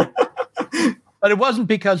 Right. But it wasn't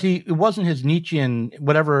because it wasn't his Nietzschean,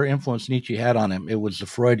 whatever influence Nietzsche had on him. It was the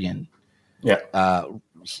Freudian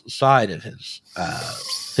side of his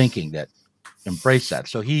thinking that embraced that.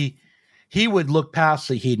 So he would look past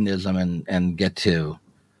the hedonism and get to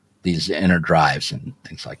these inner drives and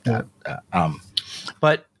things like that.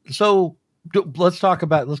 But so let's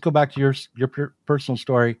go back to your personal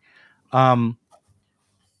story. Do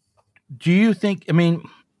you think, I mean,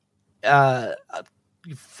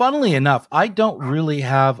 funnily enough, I don't really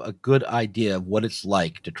have a good idea of what it's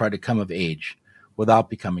like to try to come of age without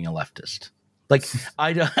becoming a leftist. Like,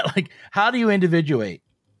 how do you individuate?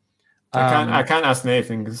 I can't ask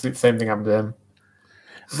Nathan because the same thing happened to him.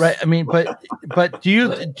 Right. I mean, but do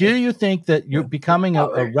you think that you're becoming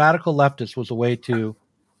a radical leftist was a way to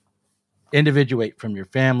individuate from your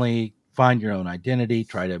family, find your own identity,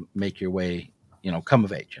 try to make your way, come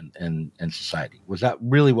of age in society? Was that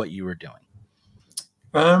really what you were doing?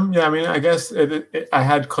 Yeah, I mean, I guess I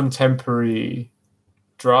had contemporary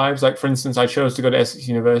drives. Like, for instance, I chose to go to Essex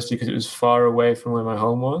University because it was far away from where my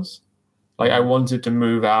home was. Like, I wanted to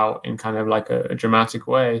move out in kind of like a dramatic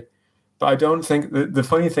way. But I don't think the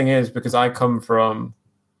funny thing is, because I come from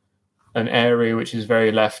an area which is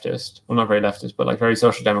very leftist, well, not very leftist, but like very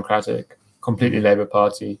social democratic, completely Labour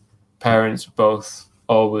Party, parents both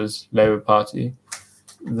always Labour Party.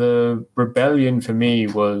 The rebellion for me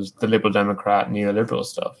was the Liberal Democrat neoliberal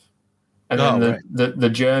stuff. And then the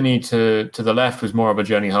journey to the left was more of a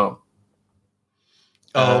journey home.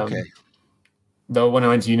 Okay. Though when I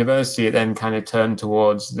went to university, it then kind of turned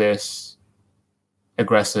towards this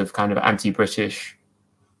aggressive kind of anti-British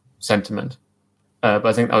sentiment. But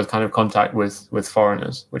I think that was kind of contact with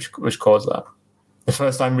foreigners, which caused that. The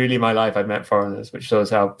first time really in my life I'd met foreigners, which shows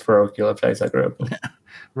how parochial a place I grew up in.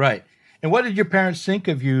 Right. And what did your parents think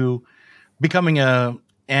of you becoming a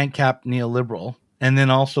ANCAP neoliberal? And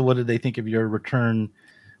then also, what did they think of your return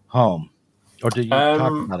home? Or did you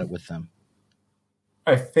talk about it with them?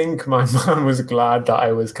 I think my mom was glad that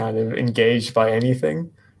I was kind of engaged by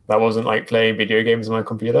anything that wasn't like playing video games on my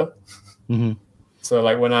computer. Mm-hmm. So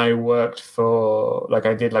like when I worked for, like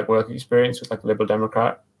I did like work experience with like a Liberal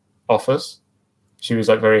Democrat office, she was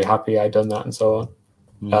like very happy I'd done that and so on.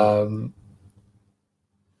 Mm-hmm.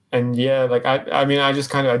 And yeah, like I mean, I just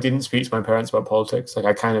kind of, I didn't speak to my parents about politics. Like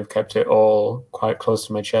I kind of kept it all quite close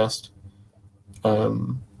to my chest,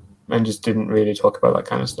 and just didn't really talk about that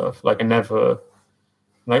kind of stuff. Like I never,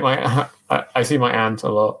 like I see my aunt a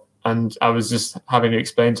lot, and I was just having to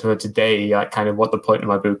explain to her today, like kind of what the point of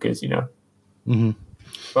my book is, Mm-hmm.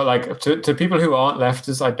 But like to people who aren't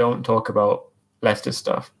leftists, I don't talk about leftist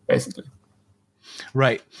stuff, basically.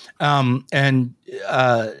 Right.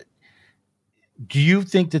 Do you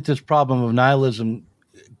think that this problem of nihilism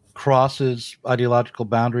crosses ideological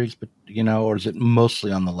boundaries, but or is it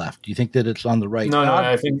mostly on the left? Do you think that it's on the right? No,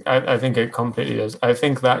 I think it completely is. I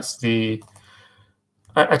think that's I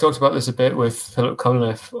talked about this a bit with Philip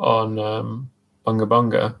Cunliffe on Bunga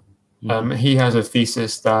Bunga. Mm-hmm. He has a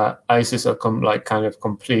thesis that ISIS are kind of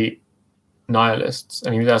complete nihilists,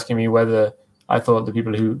 and he was asking me whether I thought the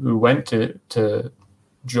people who went to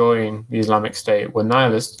join the Islamic State were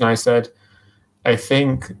nihilists, and I said, I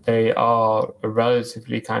think they are a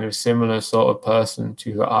relatively kind of similar sort of person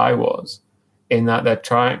to who I was, in that they're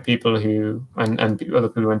trying, people who, and other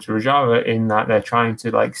people who went to Rojava, in that they're trying to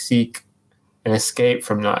like seek an escape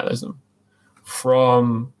from nihilism,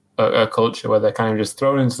 from a culture where they're kind of just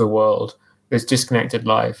thrown into the world, this disconnected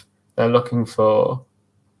life. They're looking for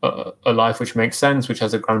a life which makes sense, which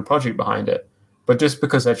has a grand project behind it. But just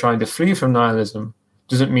because they're trying to flee from nihilism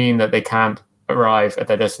doesn't mean that they can't arrive at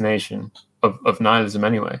their destination of nihilism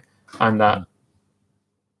anyway. And that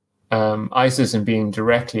ISIS, and being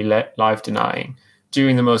directly life denying,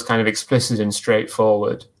 doing the most kind of explicit and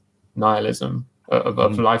straightforward nihilism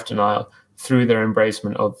of life denial through their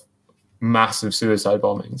embracement of massive suicide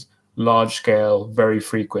bombings, large scale, very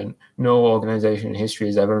frequent. No organization in history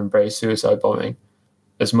has ever embraced suicide bombing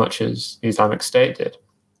as much as the Islamic State did,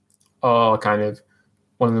 are kind of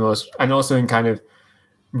one of the most, and also in kind of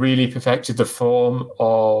really perfected the form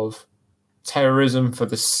of terrorism for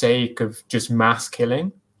the sake of just mass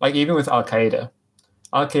killing. Like even with Al-Qaeda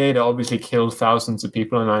obviously killed thousands of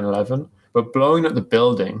people on 9/11, but blowing up the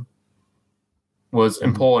building was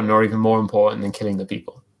important, or even more important than killing the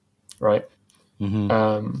people, right?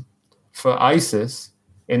 Mm-hmm. For ISIS,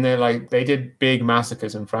 in there, like they did big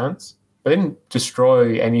massacres in France, but they didn't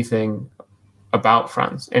destroy anything about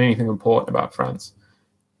France, anything important about France,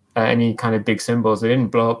 any kind of big symbols. They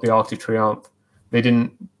didn't blow up the Arc de Triomphe. They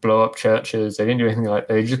didn't blow up churches. They didn't do anything like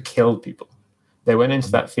that. They just killed people. They went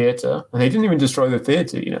into that theater, and they didn't even destroy the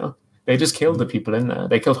theater, you know. They just killed the people in there.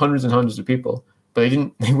 They killed hundreds and hundreds of people, but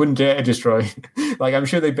they wouldn't dare to destroy. Like, I'm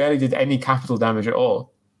sure they barely did any capital damage at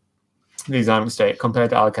all, the Islamic State, compared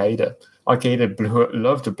to Al-Qaeda. Al-Qaeda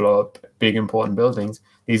loved to blow up big, important buildings.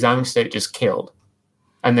 The Islamic State just killed.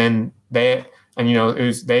 And then they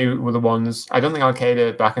were the ones, I don't think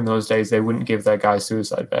Al-Qaeda back in those days, they wouldn't give their guys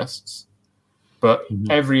suicide vests. But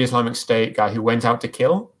every Islamic State guy who went out to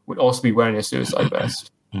kill would also be wearing a suicide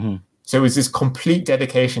vest. So it was this complete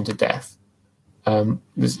dedication to death.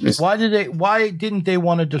 Why didn't they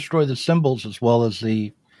want to destroy the symbols as well as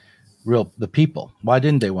the people? Why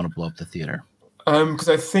didn't they want to blow up the theater? Because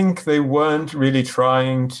I think they weren't really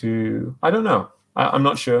trying to. I don't know. I'm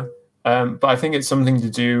not sure. But I think it's something to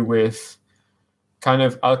do with kind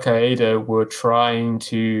of Al-Qaeda were trying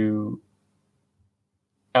to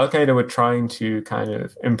kind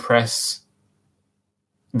of impress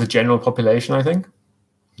the general population, I think,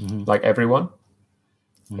 like everyone.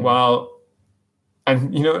 And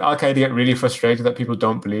Al-Qaeda get really frustrated that people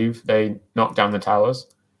don't believe they knocked down the towers,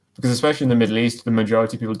 because especially in the Middle East, the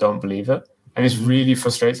majority of people don't believe it. And this really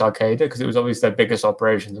frustrates Al-Qaeda because it was obviously their biggest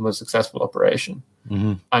operation, the most successful operation.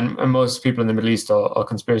 And most people in the Middle East are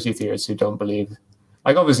conspiracy theorists who don't believe.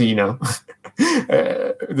 Like, obviously, the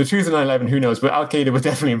truth of 9/11, who knows? But Al-Qaeda were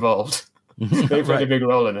definitely involved. They played a big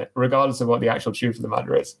role in it, regardless of what the actual truth of the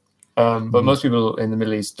matter is. But most people in the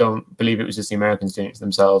Middle East don't believe it was just the Americans doing it to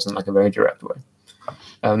themselves in like a very direct way.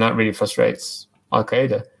 And that really frustrates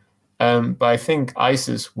Al-Qaeda. But I think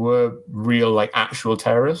ISIS were real, like, actual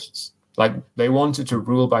terrorists. Like, they wanted to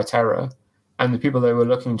rule by terror, and the people they were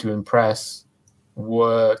looking to impress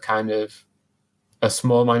were kind of a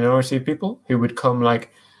small minority of people who would come,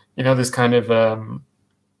 like, this kind of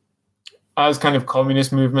as kind of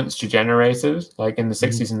communist movements degenerated, like in the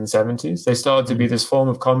 60s and the 70s. They started to be this form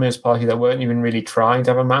of communist party that weren't even really trying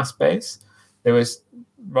to have a mass base. They was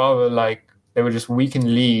rather like they were just, we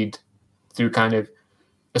can lead through kind of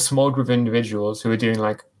a small group of individuals who are doing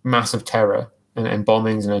like massive terror and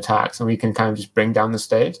bombings and attacks, and we can kind of just bring down the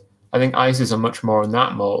state. I think ISIS are much more in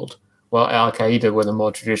that mold, while Al-Qaeda were the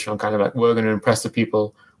more traditional kind of like, we're going to impress the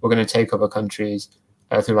people, we're going to take over countries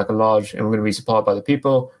through like a large, and we're going to be supported by the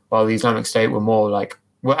people, while the Islamic State were more like,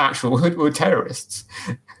 we're terrorists.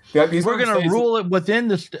 We're going to rule it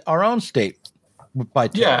within our own state by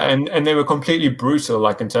terror. Yeah, and they were completely brutal,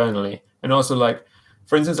 like internally. And also, like,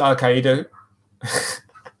 for instance, Al-Qaeda,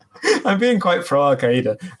 I'm being quite pro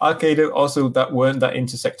Al-Qaeda. Al-Qaeda also weren't that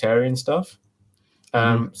into sectarian stuff.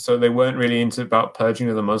 So they weren't really into about purging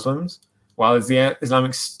of the Muslims, while the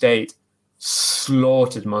Islamic State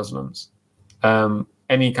slaughtered Muslims.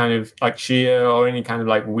 Any kind of like Shia or any kind of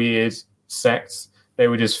like weird sects, they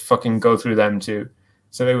would just fucking go through them too.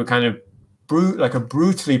 So they were kind of like a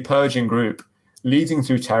brutally purging group, leading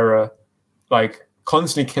through terror, like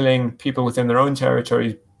constantly killing people within their own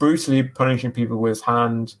territories, brutally punishing people with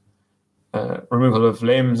hand removal of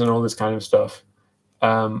limbs and all this kind of stuff.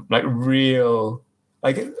 Like real,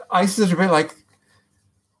 like ISIS is a bit like,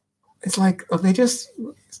 it's like,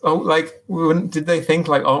 did they think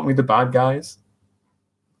like, aren't we the bad guys?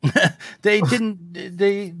 They didn't.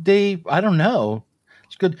 They. I don't know.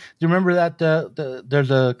 It's good. Do you remember that? There's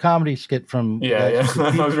a comedy skit from. Yeah.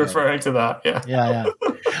 I was referring to that. Yeah.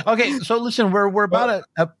 Okay, so listen, we're about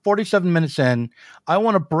at 47 minutes in. I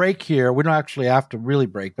want to break here. We don't actually have to really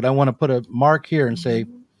break, but I want to put a mark here and say,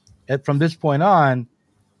 from this point on,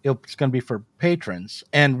 it's going to be for patrons,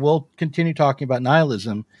 and we'll continue talking about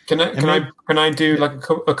nihilism. Can I do like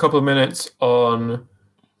a couple of minutes on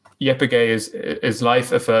Yepagay is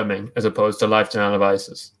life affirming as opposed to life denial of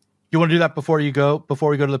ISIS? You want to do that before we go to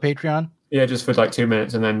the Patreon? Yeah, just for like 2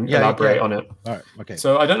 minutes and then elaborate on it. All right, okay.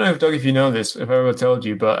 So I don't know if Doug, if you know this, if I ever told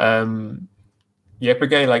you, but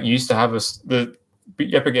Yepagay like used to have the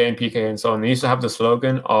Yepagay and PK and so on. They used to have the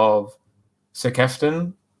slogan of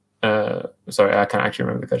Sekeftin. Sorry, I can't actually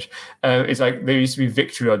remember the question. It's like there used to be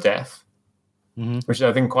victory or death, which is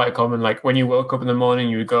I think quite common. Like when you woke up in the morning,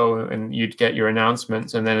 you would go and you'd get your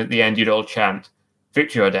announcements, and then at the end you'd all chant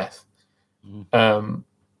victory or death.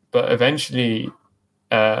 But eventually,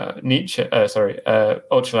 Nietzsche,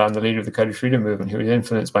 Öcalan, the leader of the Kurdish freedom movement, who was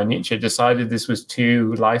influenced by Nietzsche, decided this was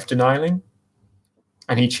too life denying,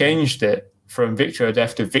 and he changed it from victory or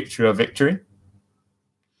death to victory or victory.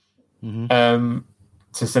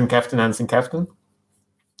 To Senkeftin and Senkeftin.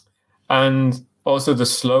 And Also, the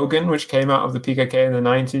slogan which came out of the PKK in the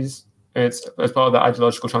 90s, it's as part of the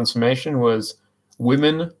ideological transformation, was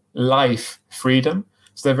women, life, freedom.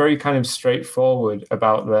 So they're very kind of straightforward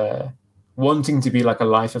about their wanting to be like a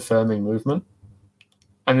life-affirming movement.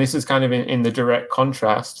 And this is kind of in the direct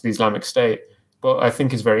contrast to the Islamic State. But I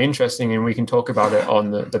think is very interesting, and we can talk about it on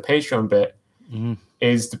the Patreon bit,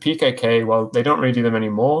 is the PKK, while they don't really do them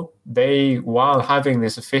anymore, they, while having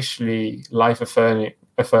this officially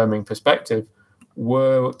life-affirming perspective,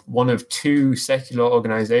 were one of 2 secular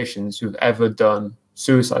organizations who've ever done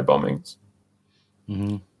suicide bombings.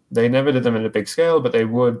 They never did them at a big scale, but they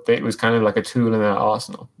would. It was kind of like a tool in their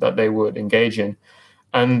arsenal that they would engage in.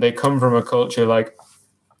 And they come from a culture like,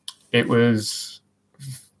 it was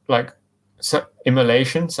like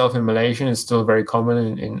self-immolation is still very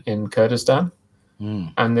common in Kurdistan.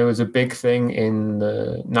 And there was a big thing in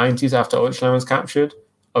the 90s after Öcalan was captured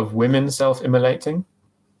of women self-immolating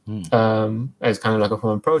as kind of like a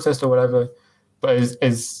form of protest or whatever. But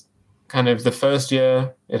as kind of the first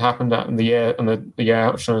year it happened, the year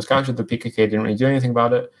Öcalan was captured, the PKK didn't really do anything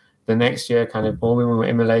about it. The next year, kind of more women were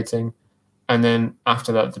immolating. And then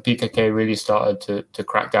after that, the PKK really started to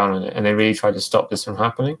crack down on it, and they really tried to stop this from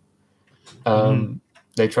happening.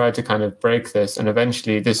 They tried to kind of break this, and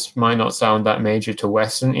eventually, this might not sound that major to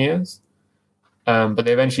Western ears, but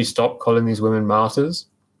they eventually stopped calling these women martyrs,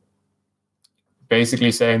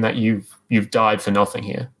 basically saying that you've died for nothing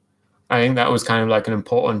here. I think that was kind of like an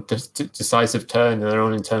important, decisive turn in their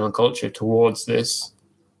own internal culture towards a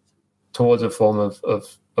form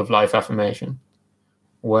of life affirmation,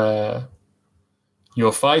 where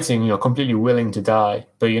you're fighting, you're completely willing to die,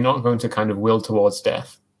 but you're not going to kind of will towards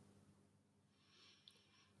death.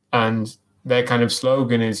 And their kind of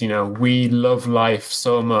slogan is, we love life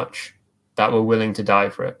so much that we're willing to die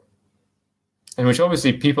for it. And which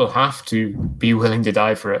obviously people have to be willing to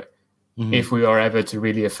die for it if we are ever to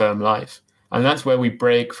really affirm life. And that's where we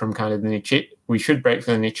break from kind of we should break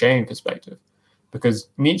from the Nietzschean perspective. Because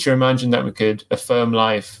Nietzsche imagined that we could affirm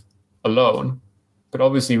life alone. But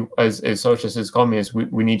obviously, as socialists, as communists,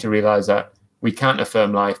 we need to realize that we can't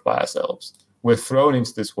affirm life by ourselves. We're thrown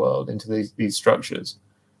into this world, into these structures,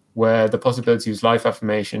 where the possibility of life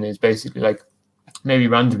affirmation is basically like, maybe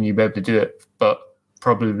randomly you'll be able to do it, but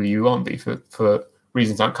probably you won't be for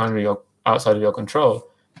reasons that kind of outside of your control.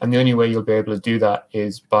 And the only way you'll be able to do that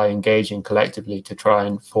is by engaging collectively to try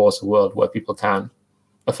and force a world where people can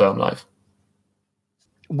affirm life.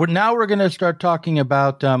 We're going to start talking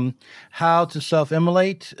about how to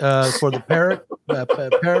self-immolate for the Parrot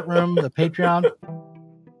Room, the Patreon.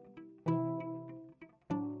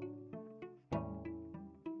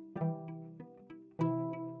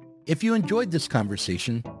 If you enjoyed this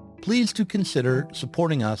conversation, please do consider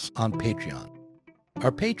supporting us on Patreon.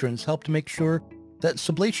 Our patrons help to make sure that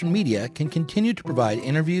Sublation Media can continue to provide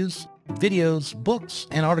interviews, videos, books,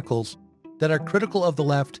 and articles that are critical of the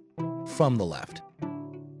left from the left.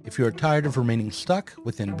 If you are tired of remaining stuck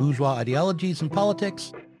within bourgeois ideologies and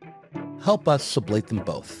politics, help us sublate them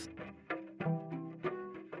both.